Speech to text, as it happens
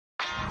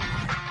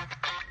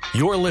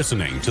You're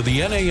listening to the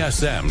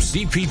NASM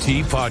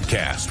CPT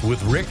podcast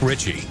with Rick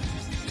Ritchie,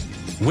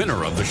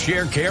 winner of the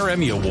Sharecare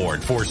Emmy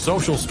Award for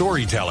Social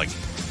Storytelling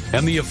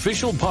and the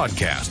official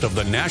podcast of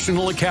the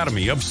National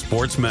Academy of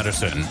Sports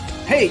Medicine.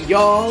 Hey,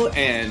 y'all,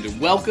 and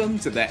welcome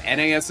to the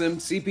NASM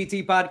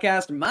CPT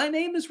podcast. My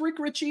name is Rick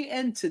Ritchie,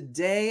 and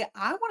today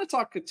I want to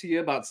talk to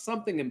you about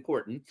something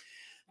important.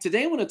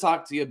 Today I want to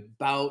talk to you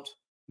about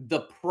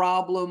the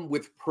problem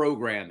with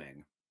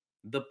programming.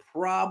 The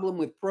problem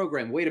with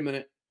programming. Wait a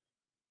minute,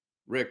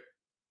 Rick,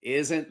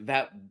 isn't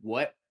that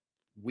what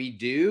we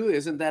do?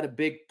 Isn't that a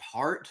big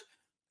part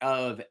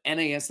of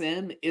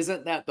NASM?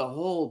 Isn't that the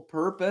whole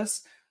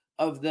purpose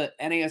of the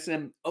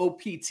NASM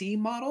OPT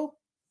model?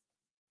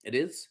 It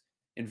is.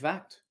 In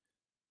fact,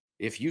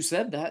 if you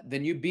said that,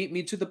 then you beat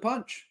me to the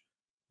punch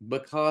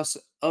because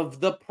of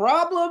the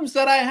problems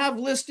that I have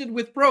listed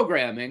with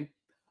programming.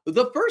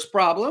 The first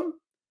problem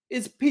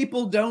is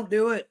people don't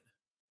do it.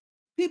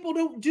 People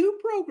don't do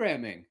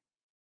programming.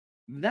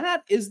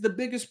 That is the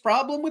biggest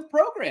problem with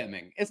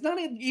programming. It's not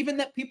even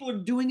that people are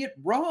doing it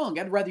wrong.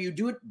 I'd rather you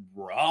do it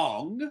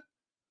wrong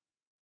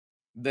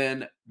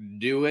than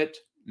do it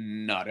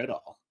not at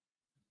all.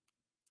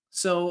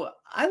 So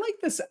I like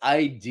this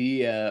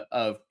idea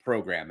of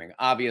programming.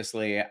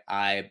 Obviously,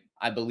 I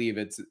believe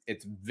it's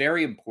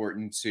very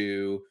important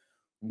to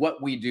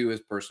what we do as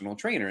personal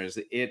trainers.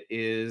 It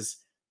is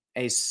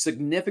a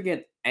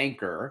significant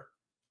anchor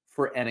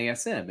for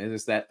NASM. It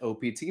is that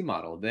OPT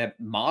model. That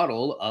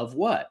model of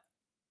what?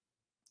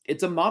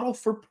 It's a model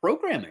for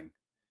programming.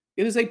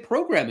 It is a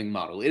programming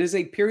model. It is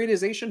a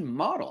periodization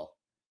model.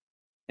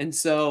 And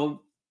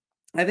so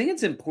I think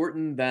it's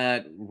important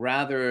that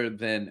rather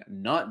than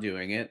not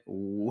doing it,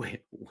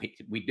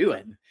 we do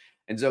it.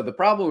 And so the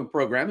problem with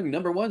programming,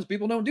 number one, is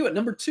people don't do it.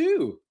 Number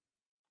two,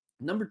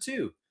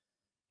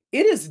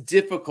 it is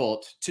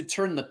difficult to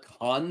turn the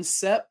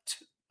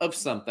concept of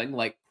something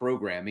like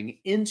programming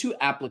into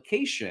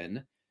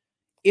application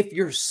if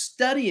you're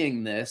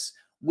studying this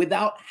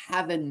without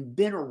having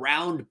been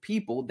around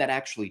people that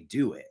actually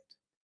do it.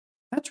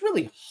 That's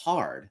really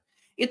hard.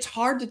 It's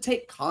hard to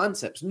take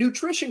concepts,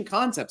 nutrition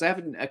concepts. I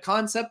have a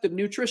concept of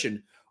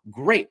nutrition.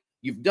 Great.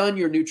 You've done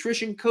your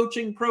nutrition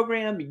coaching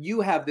program. You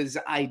have these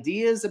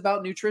ideas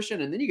about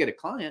nutrition, and then you get a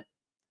client,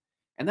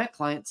 and that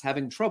client's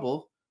having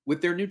trouble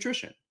with their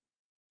nutrition.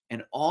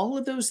 And all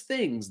of those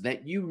things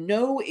that you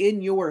know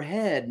in your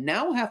head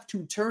now have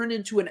to turn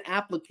into an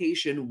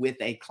application with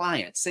a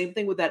client. Same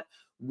thing with that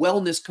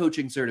wellness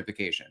coaching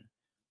certification.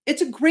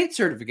 It's a great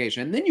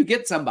certification. And then you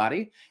get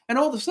somebody, and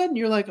all of a sudden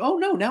you're like, oh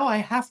no, now I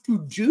have to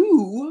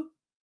do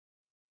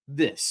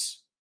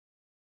this.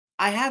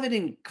 I have it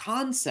in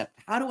concept.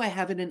 How do I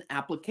have it in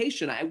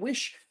application? I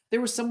wish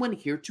there was someone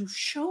here to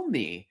show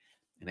me.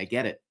 And I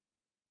get it.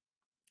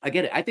 I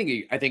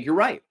think you're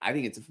right. I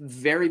think it's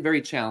very,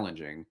 very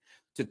challenging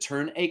to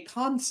turn a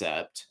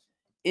concept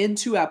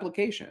into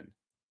application.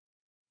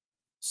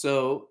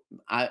 So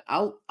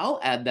I'll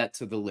add that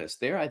to the list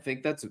there. I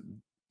think that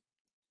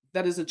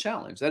is a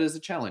challenge. That is a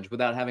challenge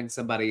without having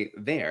somebody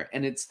there.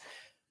 And it's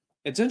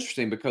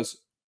interesting because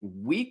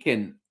we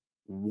can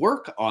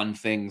work on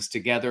things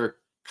together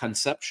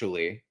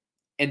conceptually,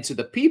 and to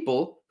the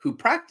people who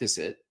practice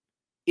it,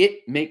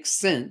 it makes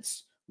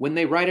sense when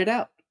they write it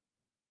out.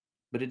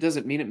 But it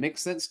doesn't mean it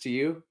makes sense to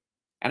you.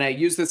 And I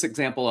use this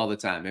example all the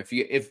time. If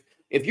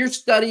you're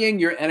studying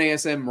your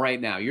NASM right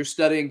now, you're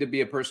studying to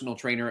be a personal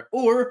trainer,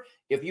 or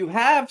if you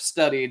have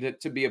studied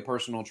to be a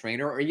personal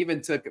trainer or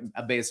even took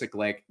a basic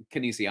like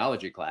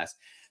kinesiology class,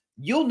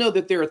 you'll know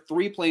that there are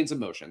three planes of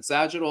motion: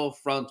 sagittal,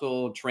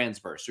 frontal,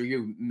 transverse, or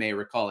you may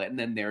recall it. And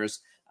then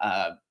there's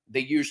they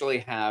usually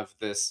have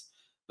this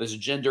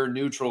gender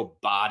neutral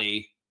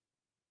body.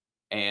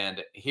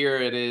 And here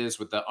it is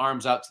with the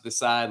arms out to the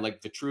side,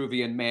 like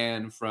Vitruvian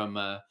Man from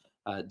Da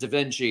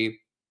Vinci.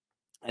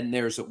 And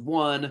there's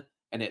one,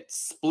 and it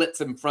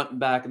splits him front and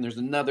back, and there's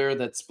another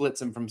that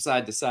splits him from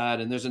side to side,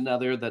 and there's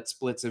another that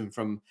splits him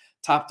from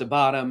top to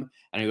bottom.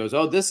 And he goes,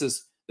 oh, this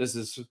is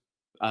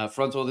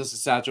frontal, this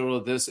is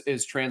sagittal, this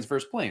is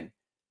transverse plane.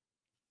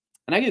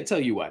 And I can tell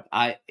you what,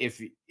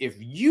 if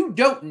you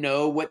don't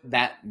know what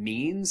that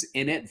means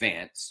in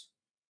advance,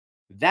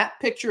 that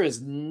picture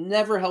has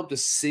never helped a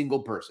single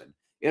person.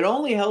 It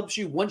only helps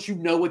you once you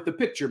know what the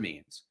picture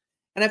means.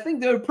 And I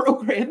think the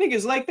programming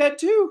is like that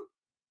too.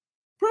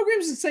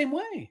 Programming's the same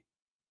way.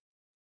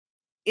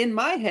 In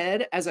my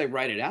head, as I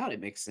write it out,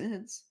 it makes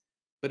sense.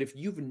 But if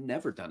you've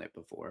never done it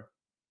before,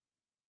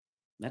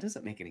 that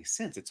doesn't make any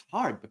sense. It's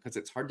hard because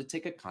it's hard to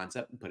take a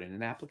concept and put it in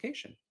an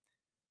application.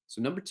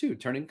 So number two,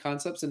 turning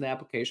concepts into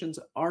applications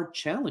are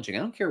challenging. I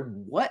don't care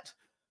what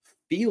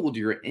field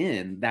you're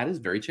in, that is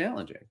very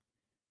challenging.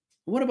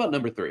 What about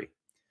number three?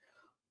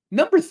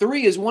 Number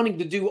three is wanting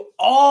to do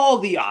all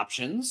the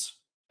options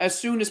as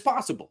soon as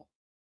possible.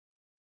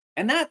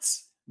 And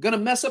that's going to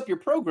mess up your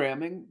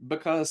programming,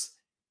 because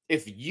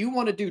if you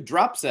want to do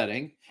drop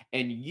setting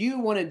and you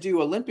want to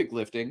do Olympic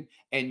lifting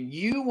and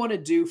you want to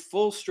do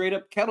full straight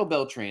up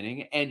kettlebell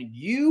training and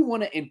you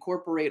want to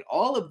incorporate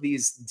all of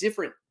these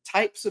different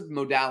types of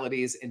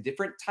modalities and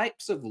different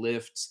types of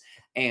lifts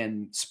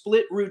and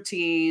split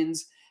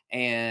routines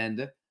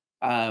and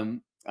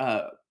um,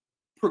 uh,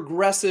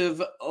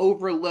 progressive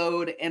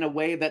overload in a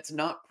way that's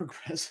not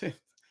progressive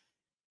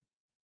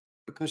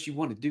because you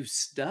want to do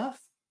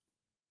stuff.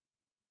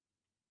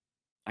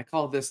 I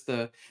call this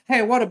the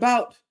hey, what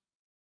about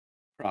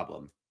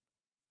problem.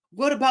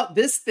 What about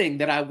this thing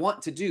that I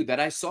want to do that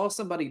I saw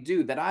somebody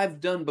do that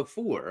I've done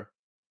before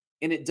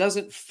and it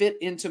doesn't fit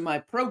into my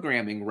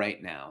programming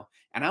right now?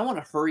 And I want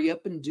to hurry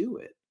up and do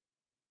it.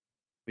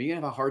 But you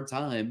have a hard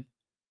time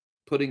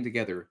putting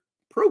together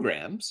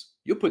programs.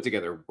 You'll put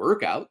together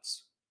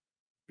workouts,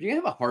 but you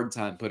have a hard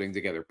time putting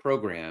together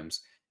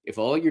programs if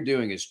all you're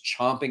doing is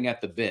chomping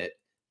at the bit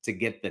to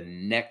get the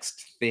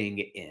next thing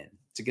in,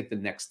 to get the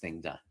next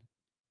thing done.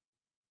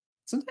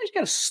 Sometimes you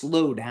got to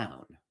slow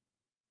down.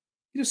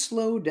 You just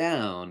slow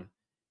down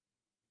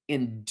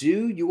and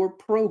do your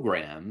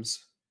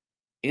programs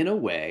in a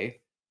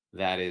way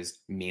that is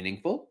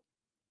meaningful,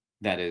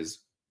 that is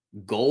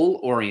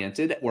goal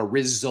oriented or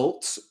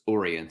results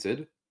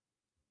oriented,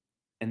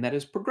 and that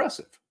is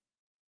progressive.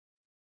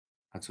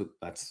 That's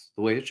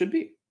the way it should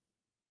be.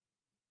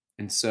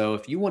 And so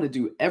if you want to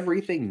do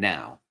everything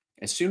now,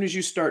 as soon as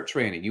you start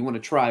training, you want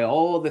to try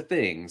all the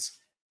things,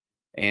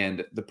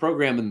 and the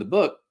program in the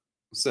book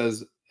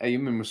says, hey, you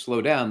remember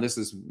slow down. This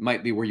is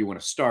might be where you want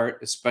to start,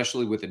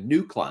 especially with a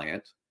new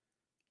client.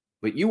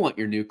 But you want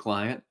your new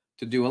client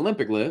to do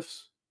Olympic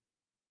lifts,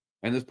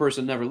 and this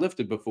person never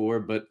lifted before,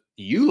 but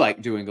you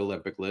like doing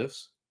Olympic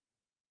lifts,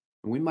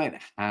 and we might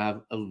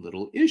have a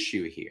little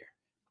issue here.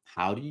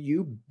 How do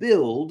you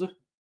build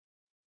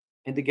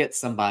and to get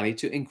somebody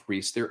to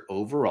increase their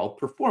overall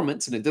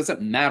performance? And it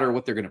doesn't matter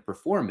what they're going to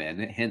perform in,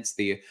 hence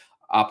the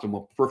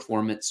optimal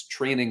performance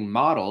training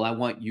model. I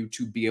want you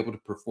to be able to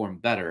perform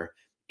better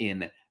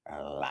in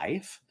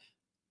life.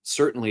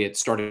 Certainly, it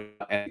started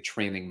as a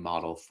training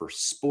model for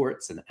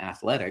sports and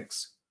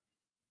athletics,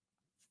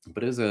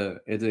 but it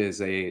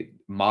is a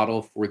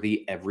model for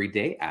the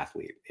everyday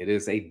athlete. It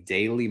is a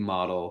daily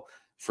model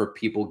for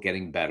people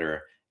getting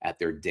better at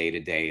their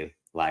day-to-day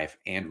life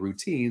and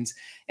routines.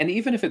 And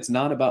even if it's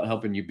not about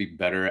helping you be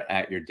better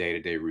at your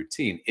day-to-day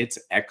routine, it's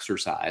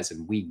exercise.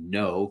 And we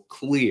know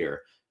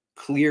clear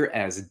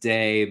as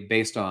day,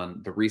 based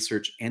on the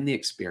research and the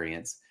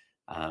experience,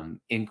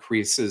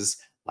 increases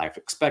life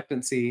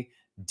expectancy,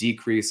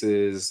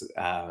 decreases,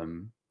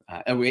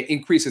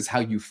 increases how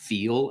you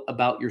feel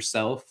about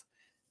yourself.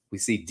 We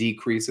see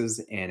decreases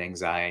in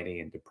anxiety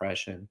and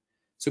depression.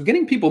 So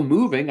getting people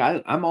moving,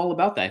 I'm all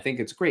about that. I think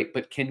it's great.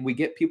 But can we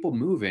get people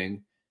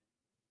moving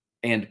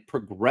and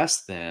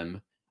progress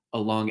them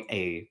along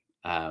a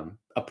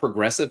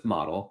progressive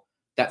model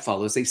that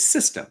follows a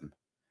system?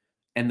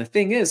 And the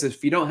thing is,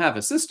 if you don't have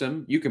a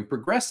system, you can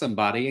progress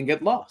somebody and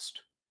get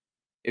lost.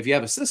 If you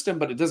have a system,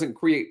 but it doesn't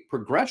create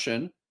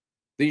progression,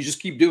 then you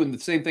just keep doing the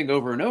same thing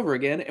over and over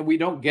again, and we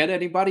don't get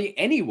anybody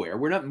anywhere.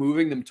 We're not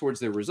moving them towards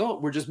their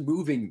result. We're just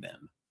moving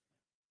them.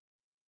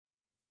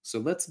 So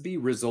let's be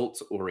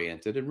results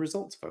oriented and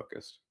results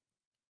focused.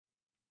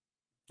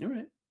 All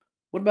right.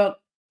 What about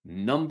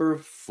number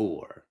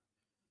 4?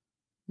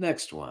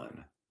 Next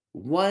one.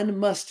 One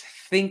must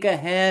think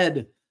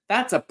ahead.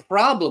 That's a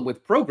problem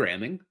with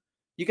programming.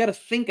 You got to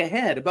think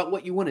ahead about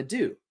what you want to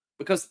do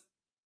because,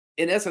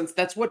 in essence,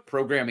 that's what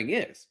programming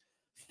is: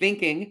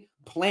 thinking,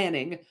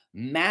 planning,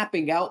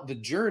 mapping out the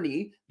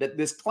journey that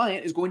this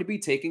client is going to be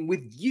taking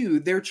with you,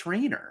 their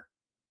trainer.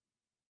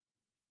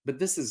 But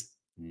this is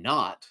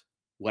not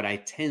what I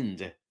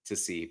tend to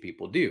see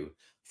people do.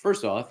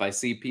 First off, I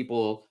see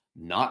people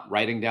not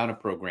writing down a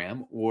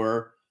program,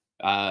 or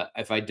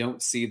if I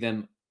don't see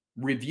them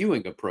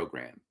reviewing a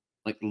program,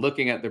 like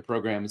looking at their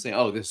program and saying,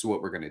 oh, this is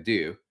what we're going to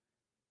do,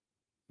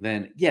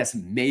 then yes,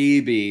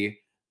 maybe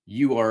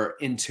you are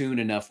in tune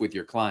enough with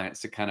your clients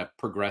to kind of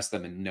progress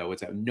them and know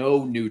what's out.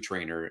 No new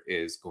trainer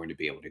is going to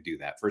be able to do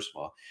that, first of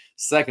all.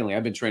 Secondly,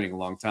 I've been training a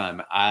long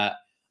time. I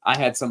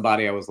had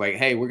somebody, I was like,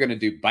 hey, we're going to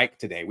do bike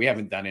today. We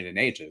haven't done it in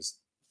ages.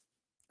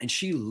 And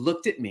she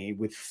looked at me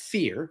with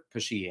fear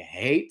because she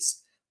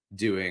hates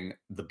doing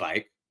the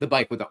bike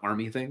with the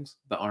army things,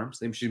 the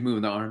arms. She's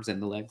moving the arms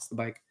and the legs, the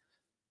bike.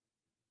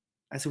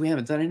 I said, we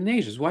haven't done it in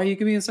ages. Why are you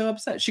being so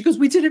upset? She goes,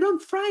 we did it on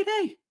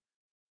Friday.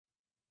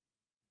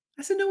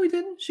 I said, no, we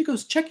didn't. She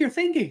goes, check your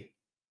thingy.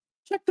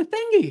 Check the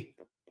thingy.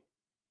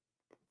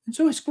 And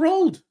so I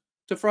scrolled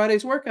to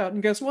Friday's workout,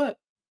 and guess what?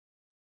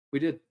 We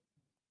did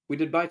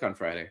bike on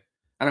Friday.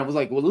 And I was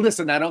like, well,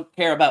 listen, I don't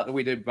care about that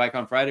we did bike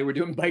on Friday. We're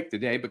doing bike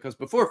today because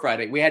before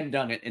Friday, we hadn't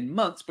done it in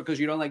months because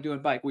you don't like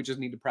doing bike. We just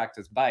need to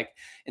practice bike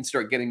and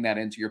start getting that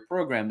into your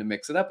program to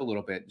mix it up a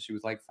little bit. And she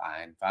was like,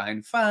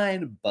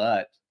 fine.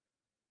 But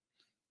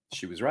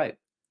she was right.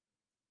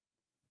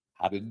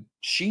 How did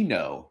she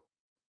know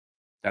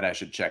that I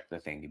should check the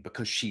thingy?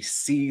 Because she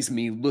sees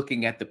me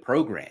looking at the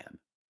program.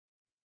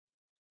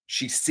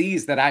 She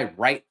sees that I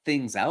write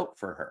things out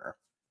for her,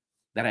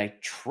 that I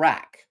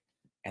track.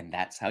 And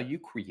that's how you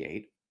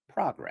create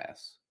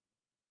progress.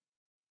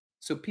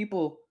 So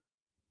people,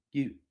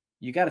 you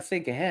got to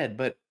think ahead,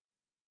 but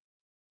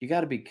you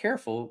got to be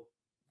careful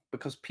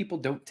because people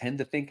don't tend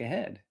to think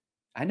ahead.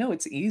 I know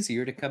it's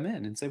easier to come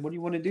in and say, "What do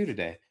you want to do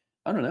today?"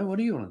 I don't know. What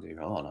do you want to do?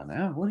 Hold on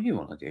now. What do you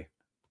want to do?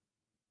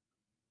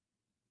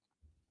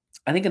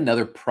 I think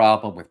another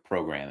problem with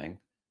programming,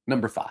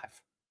 number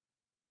five,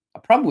 a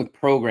problem with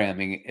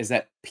programming is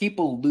that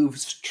people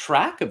lose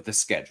track of the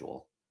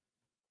schedule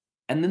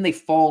and then they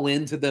fall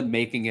into the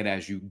making it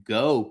as you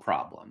go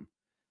problem.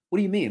 What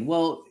do you mean?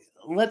 Well,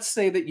 let's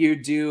say that you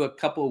do a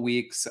couple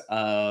weeks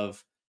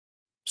of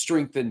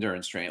strength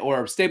endurance training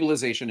or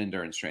stabilization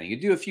endurance training. You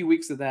do a few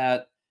weeks of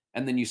that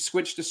and then you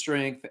switch to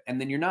strength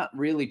and then you're not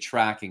really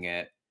tracking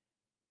it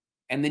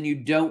and then you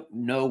don't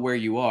know where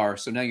you are.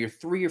 So now you're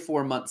 3 or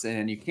 4 months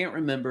in. You can't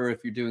remember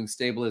if you're doing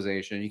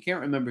stabilization. You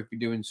can't remember if you're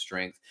doing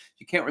strength.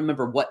 You can't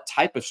remember what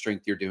type of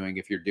strength you're doing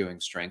if you're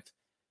doing strength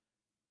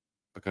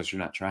because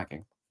you're not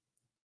tracking.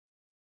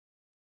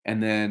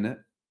 And then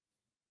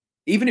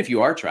even if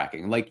you are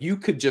tracking, like you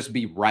could just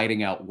be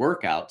writing out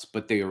workouts,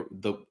 but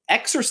the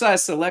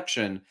exercise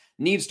selection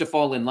needs to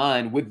fall in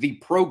line with the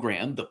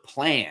program, the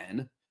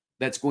plan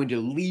that's going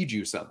to lead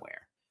you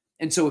somewhere.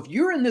 And so if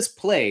you're in this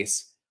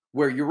place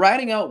where you're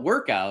writing out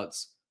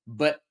workouts,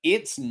 but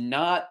it's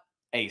not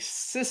a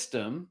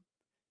system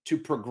to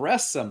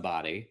progress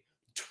somebody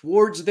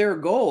towards their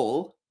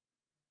goal,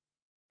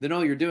 then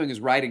all you're doing is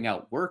writing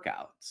out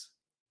workouts.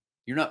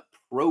 You're not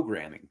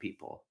programming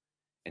people.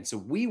 And so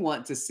we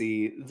want to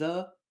see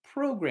the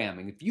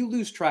programming. If you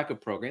lose track of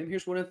program,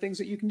 here's one of the things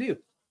that you can do.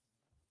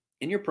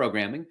 In your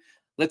programming,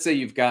 let's say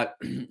you've got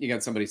you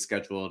got somebody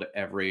scheduled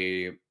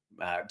every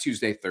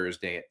Tuesday,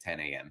 Thursday at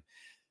 10 a.m.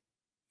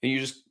 And you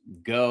just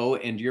go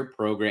into your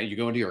program, you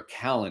go into your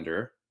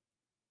calendar,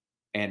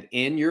 and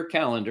in your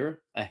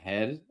calendar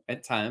ahead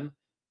at time,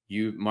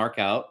 you mark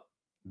out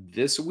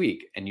this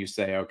week and you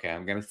say, okay,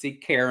 I'm going to see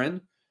Karen,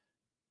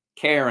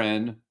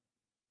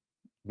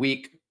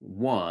 week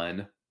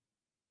 1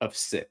 of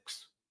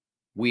 6,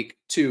 week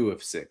 2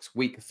 of 6,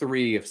 week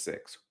 3 of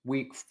 6,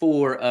 week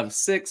 4 of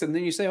 6. And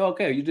then you say,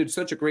 okay, you did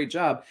such a great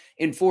job.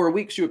 In 4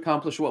 weeks, you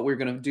accomplished what we're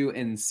going to do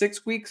in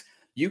 6 weeks.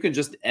 You can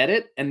just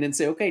edit and then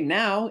say, okay,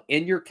 now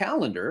in your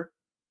calendar.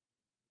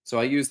 So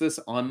I use this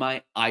on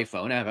my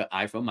iPhone. I have an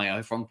iPhone, my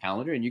iPhone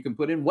calendar, and you can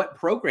put in what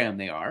program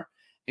they are,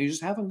 and you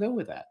just have them go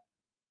with that.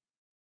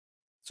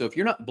 So if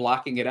you're not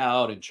blocking it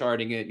out and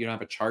charting it, you don't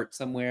have a chart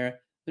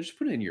somewhere, then just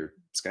put it in your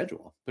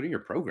schedule, put it in your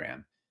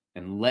program,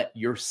 and let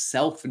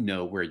yourself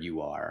know where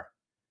you are.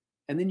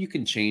 And then you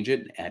can change it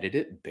and edit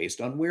it based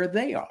on where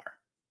they are.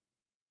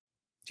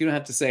 You don't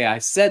have to say, I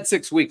said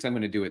 6 weeks, I'm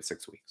going to do it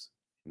 6 weeks.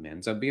 It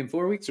ends up being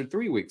 4 weeks or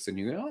 3 weeks. And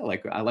you go, oh,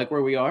 I like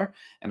where we are.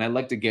 And I'd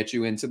like to get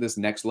you into this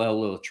next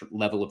level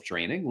of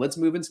training. Let's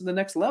move into the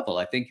next level.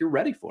 I think you're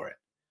ready for it.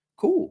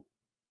 Cool.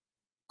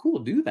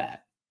 Do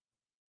that.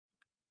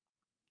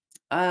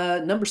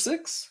 Number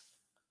 6,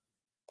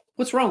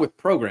 what's wrong with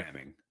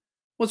programming?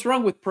 What's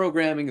wrong with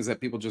programming is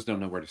that people just don't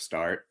know where to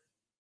start.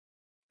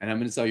 And I'm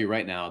going to tell you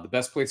right now, the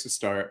best place to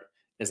start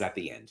is at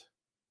the end.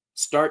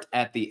 Start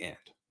at the end.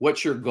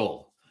 What's your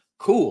goal?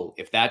 Cool.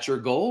 If that's your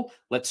goal,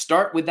 let's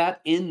start with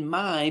that in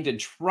mind and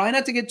try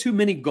not to get too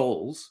many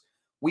goals.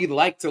 We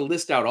like to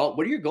list out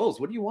what are your goals?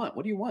 What do you want?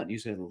 What do you want? You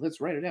said, let's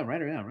write it down.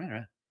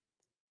 One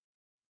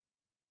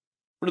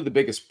of the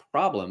biggest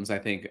problems, I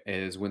think,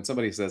 is when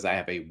somebody says, I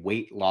have a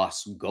weight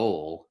loss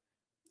goal,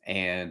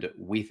 and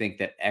we think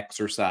that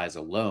exercise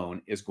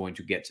alone is going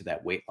to get to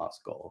that weight loss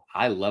goal.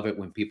 I love it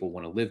when people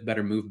want to live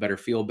better, move better,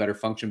 feel better,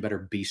 function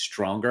better, be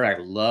stronger. I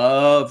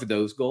love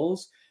those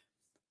goals.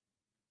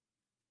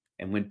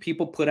 And when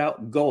people put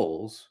out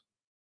goals,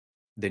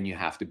 then you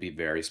have to be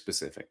very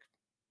specific.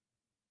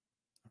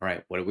 All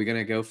right, what are we going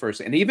to go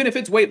first? And even if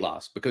it's weight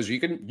loss, because you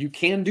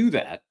can do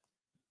that.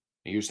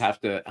 You just have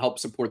to help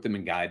support them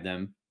and guide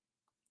them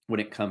when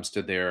it comes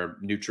to their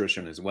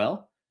nutrition as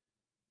well.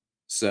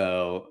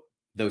 So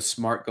those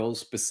SMART goals,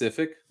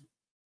 specific,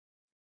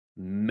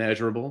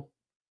 measurable,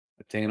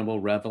 attainable,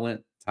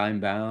 relevant,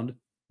 time-bound,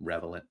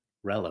 relevant,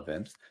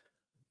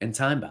 and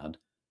time-bound.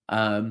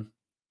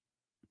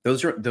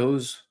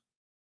 Those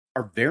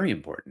are very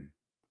important.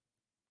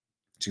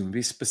 To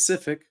be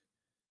specific,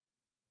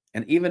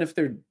 and even if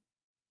they're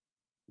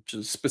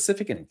just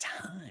specific in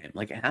time,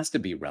 like it has to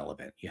be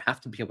relevant. You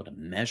have to be able to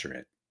measure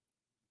it.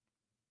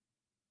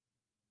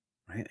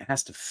 Right? It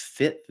has to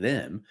fit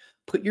them.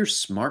 Put your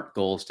SMART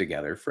goals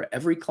together for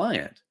every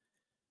client.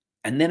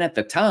 And then at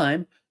the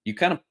time, you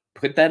kind of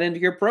put that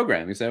into your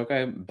program. You say,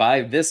 okay,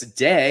 by this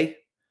day,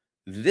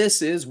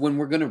 this is when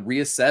we're going to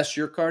reassess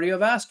your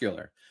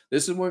cardiovascular.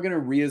 This is when we're going to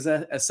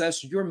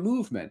reassess your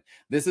movement.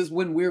 This is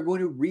when we're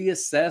going to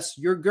reassess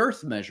your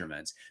girth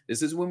measurements.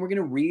 This is when we're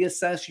going to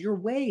reassess your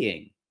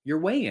weigh-in.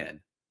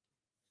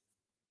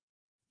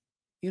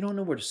 You don't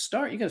know where to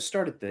start. You got to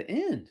start at the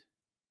end.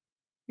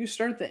 You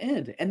start at the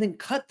end and then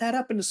cut that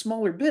up into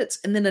smaller bits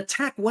and then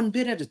attack one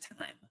bit at a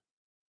time.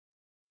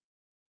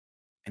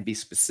 And be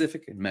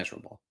specific and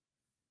measurable.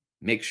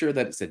 Make sure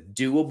that it's a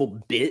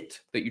doable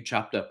bit that you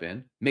chopped up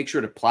in. Make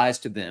sure it applies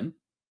to them.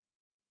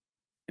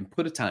 And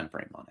put a time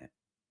frame on it.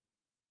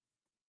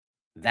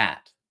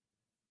 That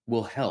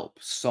will help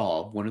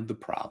solve one of the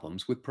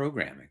problems with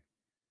programming.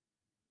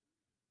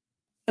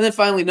 And then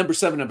finally, number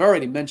 7, I've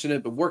already mentioned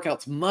it, but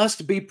workouts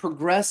must be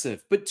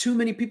progressive. But too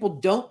many people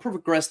don't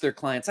progress their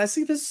clients. I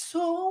see this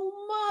so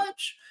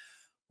much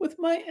with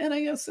my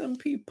NASM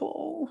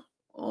people.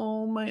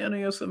 Oh, my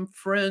NASM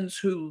friends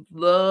who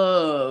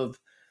love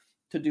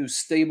to do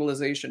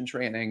stabilization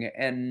training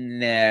and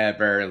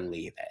never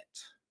leave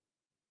it.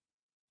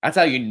 That's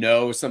how you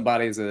know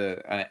somebody's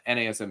a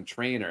NASM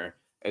trainer.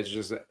 It's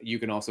just you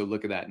can also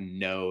look at that and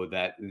know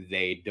that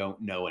they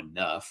don't know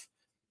enough,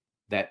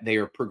 that they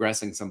are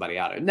progressing somebody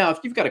out of it. Now, if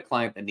you've got a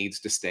client that needs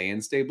to stay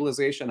in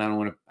stabilization, I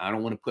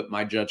don't want to put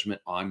my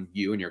judgment on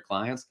you and your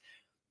clients,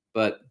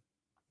 but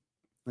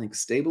like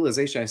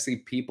stabilization, I see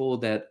people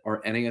that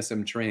are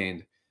NASM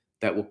trained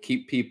that will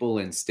keep people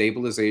in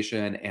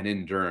stabilization and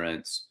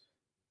endurance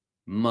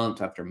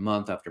month after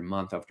month after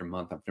month after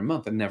month after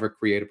month and never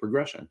create a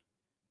progression.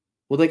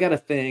 Well, they got a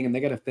thing and they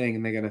got a thing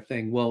and they got a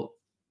thing. Well,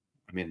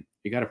 I mean,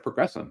 you got to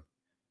progress them.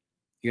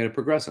 You got to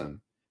progress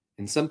them.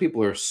 And some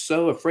people are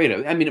so afraid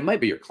of it. I mean, it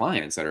might be your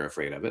clients that are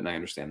afraid of it, and I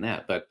understand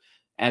that. But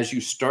as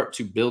you start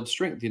to build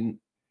strength,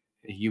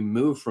 you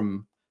move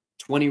from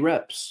 20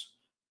 reps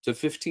to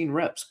 15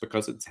 reps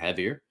because it's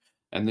heavier.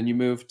 And then you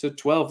move to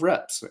 12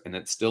 reps and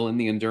it's still in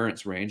the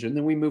endurance range. And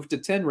then we move to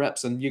 10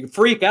 reps and you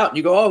freak out and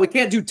you go, oh, we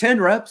can't do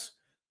 10 reps.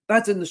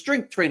 That's in the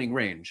strength training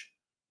range.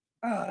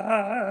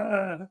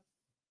 Ah.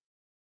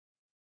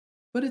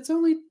 But it's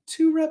only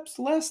 2 reps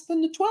less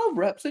than the 12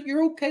 reps that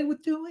you're okay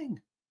with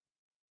doing.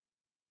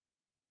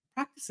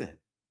 Practice it.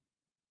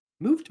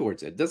 Move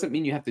towards it. Doesn't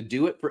mean you have to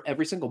do it for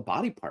every single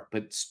body part,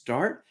 but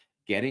start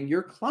getting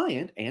your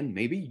client and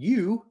maybe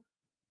you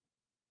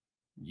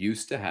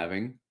used to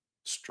having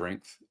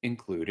strength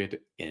included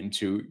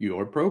into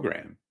your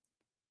program.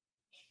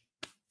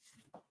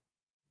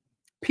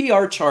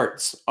 PR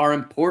charts are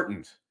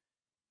important.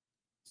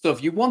 So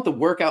if you want the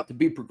workout to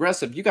be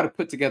progressive, you got to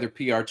put together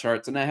PR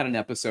charts. And I had an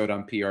episode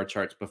on PR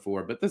charts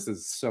before, but this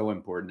is so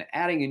important.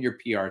 Adding in your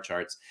PR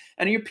charts.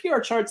 And your PR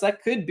charts,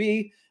 that could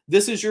be,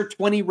 this is your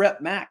 20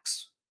 rep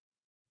max,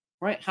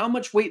 right? How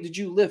much weight did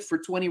you lift for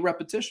 20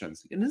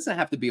 repetitions? It doesn't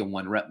have to be a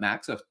 1 rep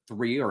max, a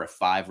 3 or a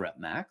 5 rep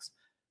max.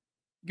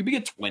 It could be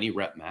a 20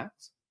 rep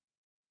max.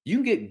 You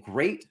can get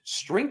great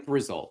strength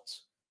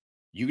results.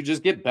 You could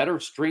just get better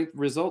strength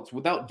results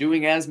without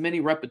doing as many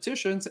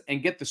repetitions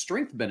and get the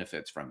strength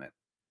benefits from it.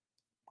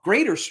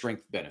 Greater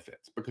strength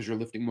benefits because you're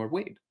lifting more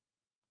weight.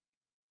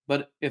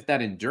 But if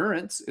that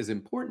endurance is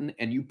important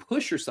and you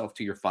push yourself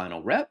to your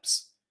final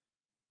reps,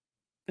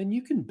 then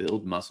you can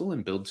build muscle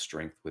and build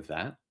strength with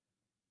that.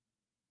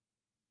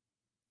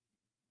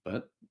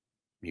 But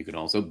you can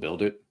also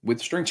build it with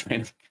strength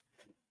training.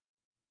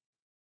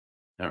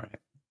 All right.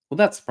 Well,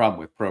 that's the problem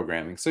with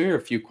programming. So here are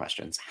a few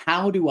questions.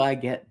 How do I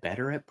get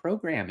better at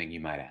programming, you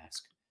might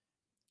ask?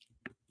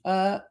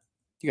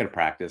 You got to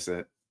practice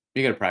it.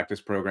 You got to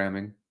practice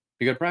programming.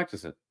 You got to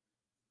practice it.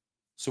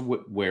 So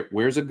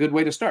where's a good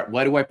way to start?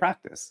 Why do I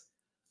practice?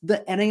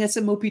 The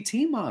NASM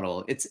OPT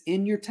model. It's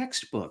in your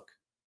textbook.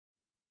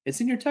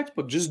 It's in your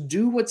textbook. Just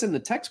do what's in the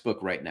textbook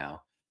right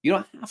now. You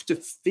don't have to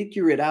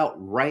figure it out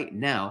right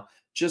now.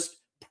 Just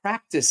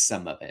practice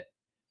some of it.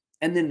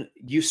 And then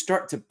you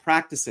start to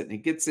practice it and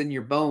it gets in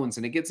your bones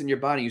and it gets in your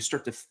body. You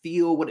start to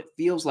feel what it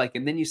feels like.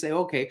 And then you say,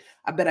 okay,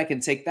 I bet I can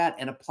take that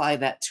and apply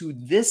that to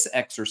this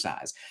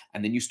exercise.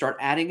 And then you start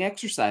adding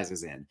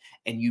exercises in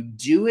and you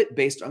do it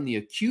based on the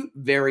acute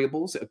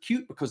variables,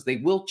 acute because they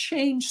will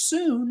change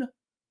soon.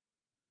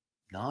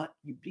 Not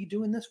you be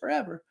doing this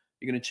forever.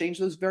 You're going to change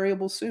those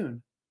variables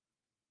soon.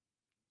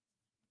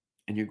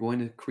 And you're going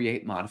to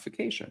create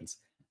modifications,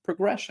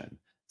 progression,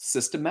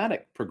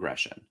 systematic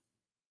progression.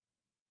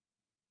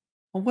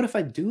 Well, what if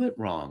I do it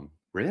wrong,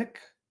 Rick?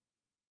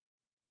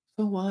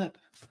 So what?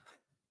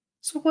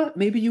 So what?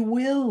 Maybe you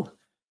will.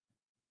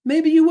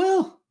 Maybe you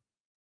will.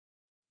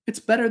 It's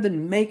better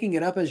than making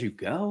it up as you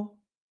go.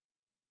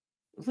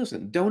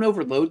 Listen, don't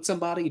overload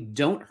somebody.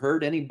 Don't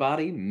hurt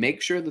anybody.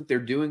 Make sure that they're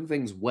doing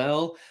things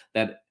well.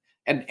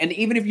 And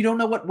even if you don't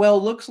know what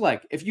well looks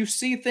like, if you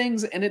see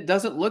things and it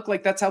doesn't look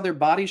like that's how their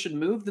body should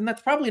move, then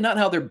that's probably not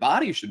how their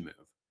body should move.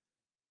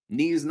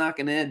 Knees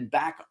knocking in,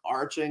 back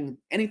arching,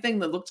 anything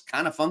that looks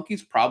kind of funky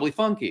is probably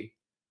funky.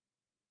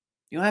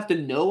 You don't have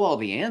to know all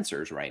the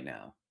answers right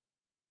now.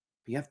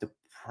 You have to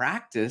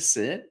practice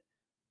it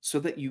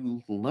so that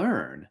you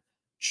learn.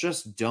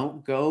 Just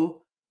don't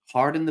go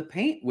hard in the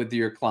paint with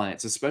your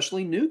clients,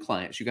 especially new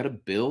clients. You got to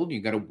build,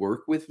 you got to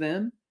work with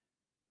them.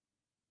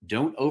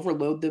 Don't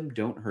overload them,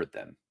 don't hurt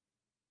them.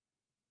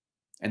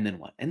 And then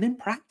what? And then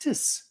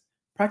practice.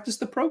 Practice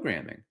the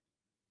programming.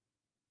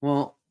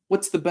 Well,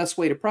 what's the best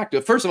way to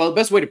practice? First of all, the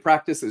best way to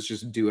practice is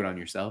just do it on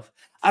yourself.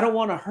 I don't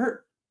want to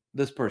hurt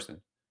this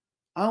person.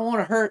 I don't want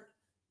to hurt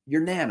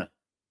your Nana.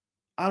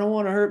 I don't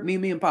want to hurt me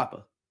and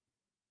Papa.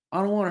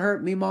 I don't want to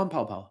hurt me, Mom,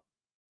 Papa.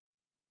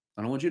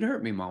 I don't want you to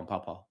hurt me, Mom,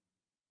 Papa.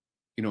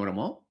 You know what I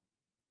want?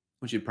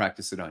 I want you to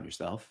practice it on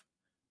yourself.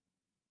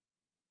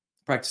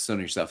 Practice it on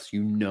yourself so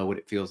you know what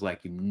it feels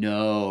like. You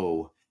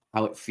know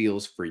how it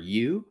feels for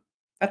you.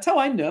 That's how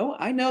I know.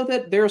 I know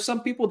that there are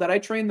some people that I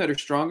train that are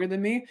stronger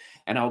than me,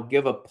 and I'll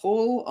give a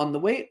pull on the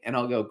weight and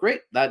I'll go,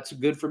 great, that's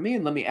good for me.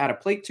 And let me add a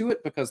plate to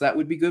it because that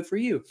would be good for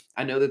you.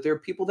 I know that there are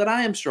people that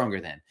I am stronger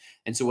than.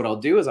 And so what I'll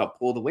do is I'll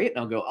pull the weight and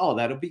I'll go, oh,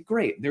 that'll be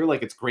great. And they're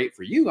like, it's great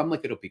for you. I'm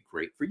like, it'll be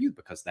great for you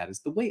because that is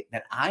the weight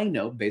that I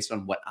know based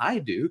on what I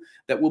do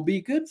that will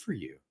be good for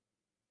you.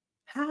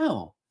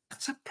 How?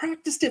 Because I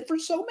practiced it for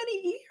so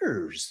many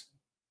years.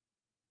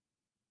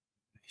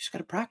 You just got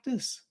to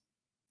practice.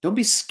 Don't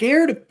be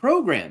scared of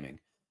programming.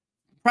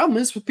 Problem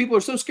is, with people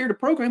are so scared of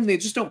programming, they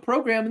just don't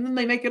program and then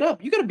they make it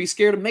up. You got to be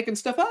scared of making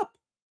stuff up.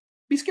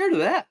 Be scared of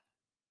that.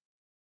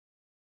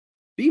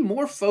 Be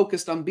more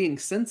focused on being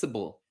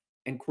sensible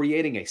and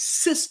creating a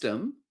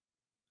system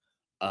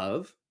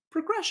of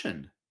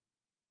progression.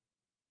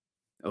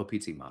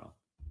 OPT model.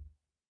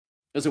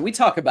 So we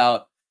talk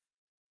about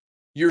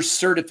your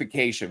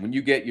certification. When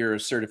you get your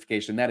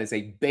certification, that is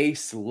a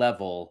base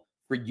level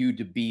for you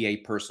to be a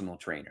personal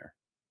trainer.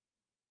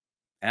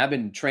 And I've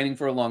been training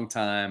for a long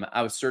time.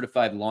 I was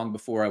certified long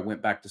before I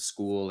went back to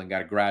school and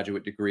got a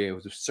graduate degree. I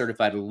was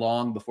certified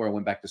long before I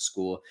went back to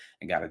school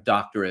and got a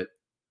doctorate.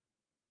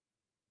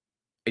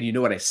 And you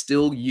know what I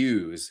still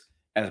use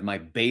as my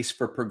base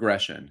for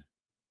progression?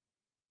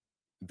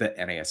 The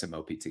NASM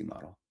OPT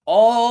model.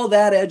 All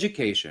that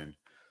education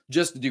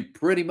just to do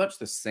pretty much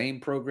the same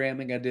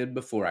programming I did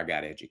before I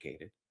got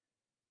educated.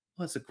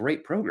 Well, it's a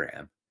great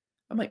program.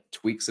 I might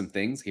tweak some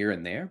things here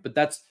and there, but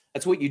that's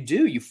what you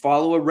do. You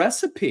follow a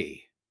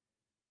recipe.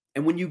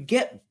 And when you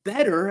get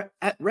better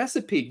at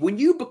recipe, when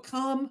you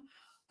become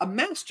a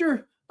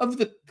master of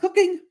the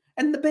cooking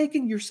and the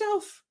baking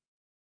yourself,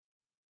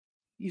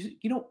 you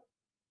don't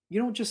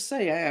just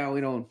say,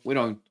 we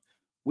don't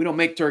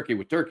make turkey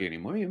with turkey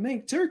anymore. You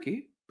make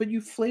turkey, but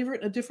you flavor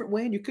it in a different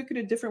way and you cook it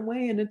a different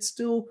way, and it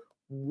still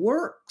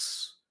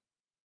works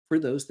for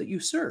those that you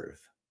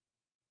serve.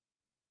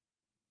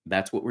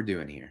 That's what we're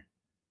doing here.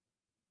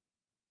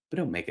 But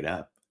don't make it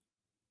up.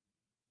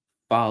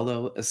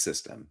 Follow a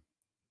system.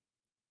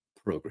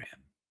 Program.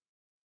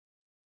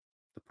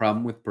 The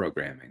problem with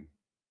programming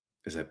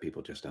is that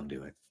people just don't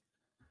do it.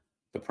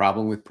 The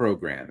problem with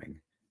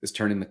programming is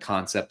turning the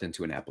concept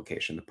into an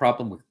application. The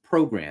problem with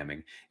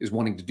programming is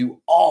wanting to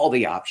do all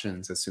the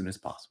options as soon as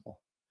possible.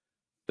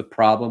 The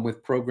problem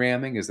with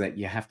programming is that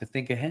you have to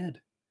think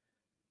ahead.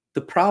 The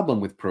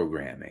problem with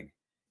programming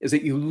is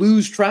that you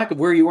lose track of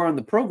where you are in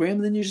the program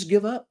and then you just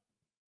give up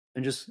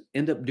and just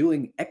end up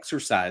doing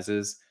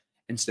exercises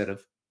instead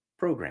of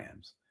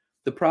programs.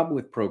 The problem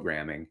with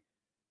programming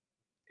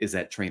is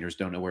that trainers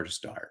don't know where to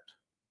start.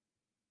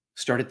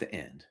 Start at the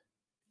end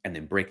and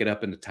then break it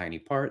up into tiny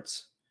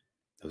parts.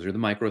 Those are the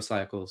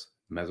microcycles,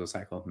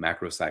 mesocycle,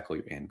 macrocycle,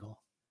 your end goal.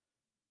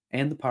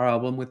 And the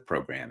problem with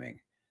programming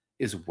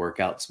is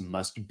workouts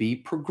must be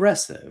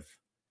progressive,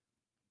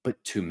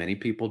 but too many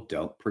people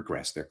don't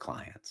progress their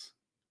clients.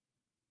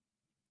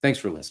 Thanks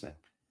for listening.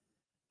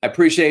 I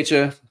appreciate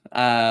you.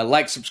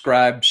 Like,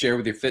 subscribe, share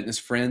with your fitness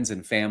friends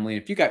and family.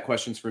 If you got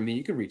questions for me,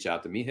 you can reach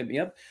out to me. Hit me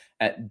up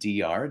at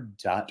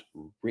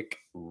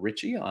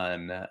dr.rickritchie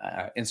on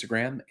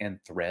Instagram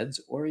and Threads,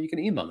 or you can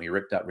email me,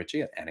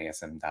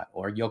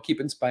 rick.ritchie@nasm.org. You'll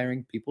keep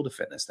inspiring people to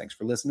fitness. Thanks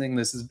for listening.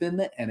 This has been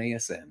the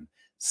NASM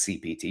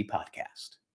CPT Podcast.